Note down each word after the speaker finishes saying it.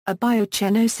A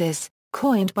biocenosis,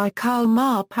 coined by Karl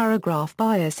Möbius paragraph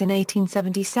bias in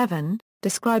 1877,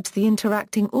 describes the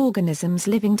interacting organisms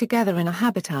living together in a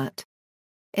habitat.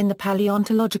 In the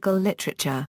palaeontological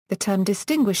literature, the term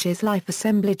distinguishes life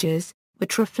assemblages,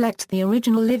 which reflect the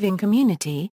original living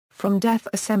community, from death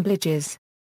assemblages.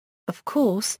 Of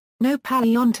course, no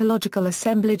palaeontological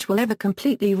assemblage will ever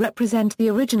completely represent the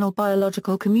original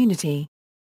biological community.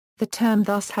 The term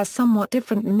thus has somewhat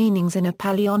different meanings in a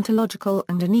paleontological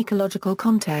and an ecological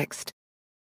context.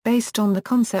 Based on the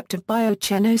concept of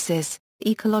biocenosis,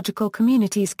 ecological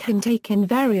communities can take in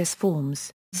various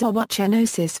forms: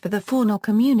 zoocenosis for the faunal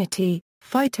community,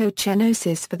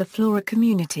 phytocenosis for the flora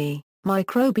community,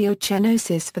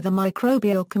 microbiocenosis for the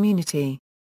microbial community.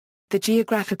 The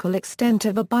geographical extent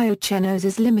of a biocenosis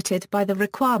is limited by the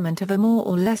requirement of a more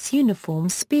or less uniform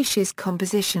species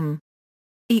composition.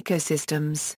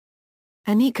 Ecosystems.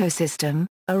 An ecosystem,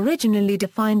 originally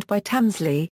defined by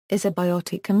Tansley, is a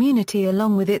biotic community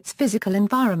along with its physical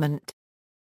environment.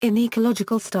 In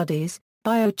ecological studies,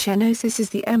 biocenosis is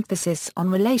the emphasis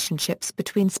on relationships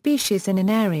between species in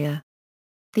an area.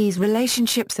 These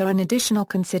relationships are an additional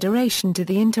consideration to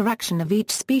the interaction of each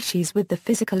species with the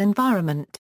physical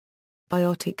environment.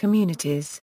 Biotic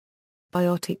communities.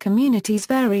 Biotic communities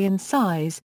vary in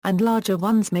size, and larger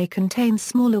ones may contain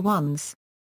smaller ones.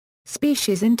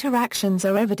 Species interactions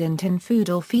are evident in food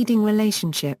or feeding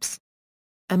relationships.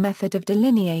 A method of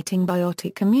delineating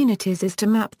biotic communities is to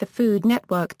map the food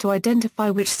network to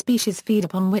identify which species feed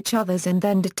upon which others and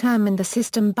then determine the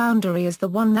system boundary as the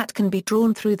one that can be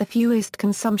drawn through the fewest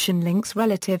consumption links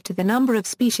relative to the number of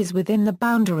species within the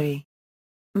boundary.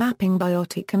 Mapping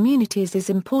biotic communities is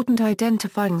important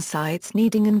identifying sites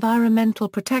needing environmental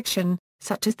protection,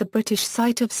 such as the British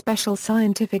Site of Special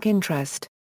Scientific Interest.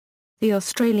 The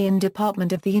Australian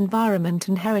Department of the Environment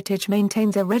and Heritage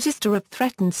maintains a register of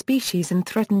threatened species and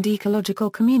threatened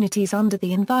ecological communities under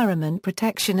the Environment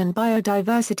Protection and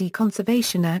Biodiversity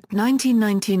Conservation Act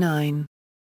 1999.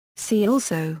 See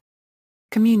also: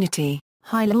 Community,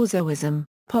 Hylozoism,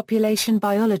 Population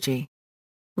Biology.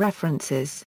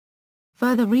 References.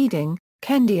 Further reading: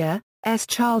 Kendia, S.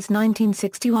 Charles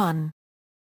 1961.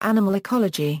 Animal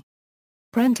Ecology.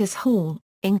 Prentice Hall,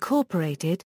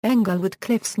 Incorporated, Englewood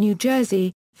Cliffs, New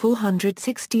Jersey,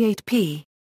 468 p.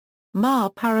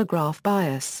 Möbius paragraph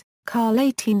bias, Karl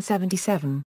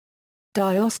 1877.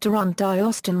 Dioster und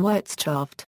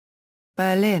Diostenwirtschaft.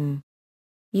 Berlin.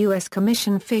 U.S.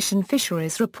 Commission Fish and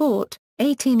Fisheries Report,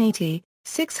 1880,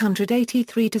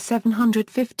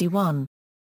 683-751.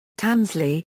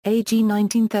 Tansley, A.G.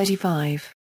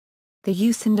 1935. The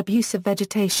Use and Abuse of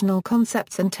Vegetational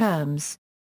Concepts and Terms.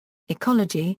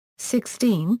 Ecology,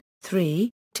 16,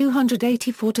 3,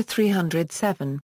 284-307.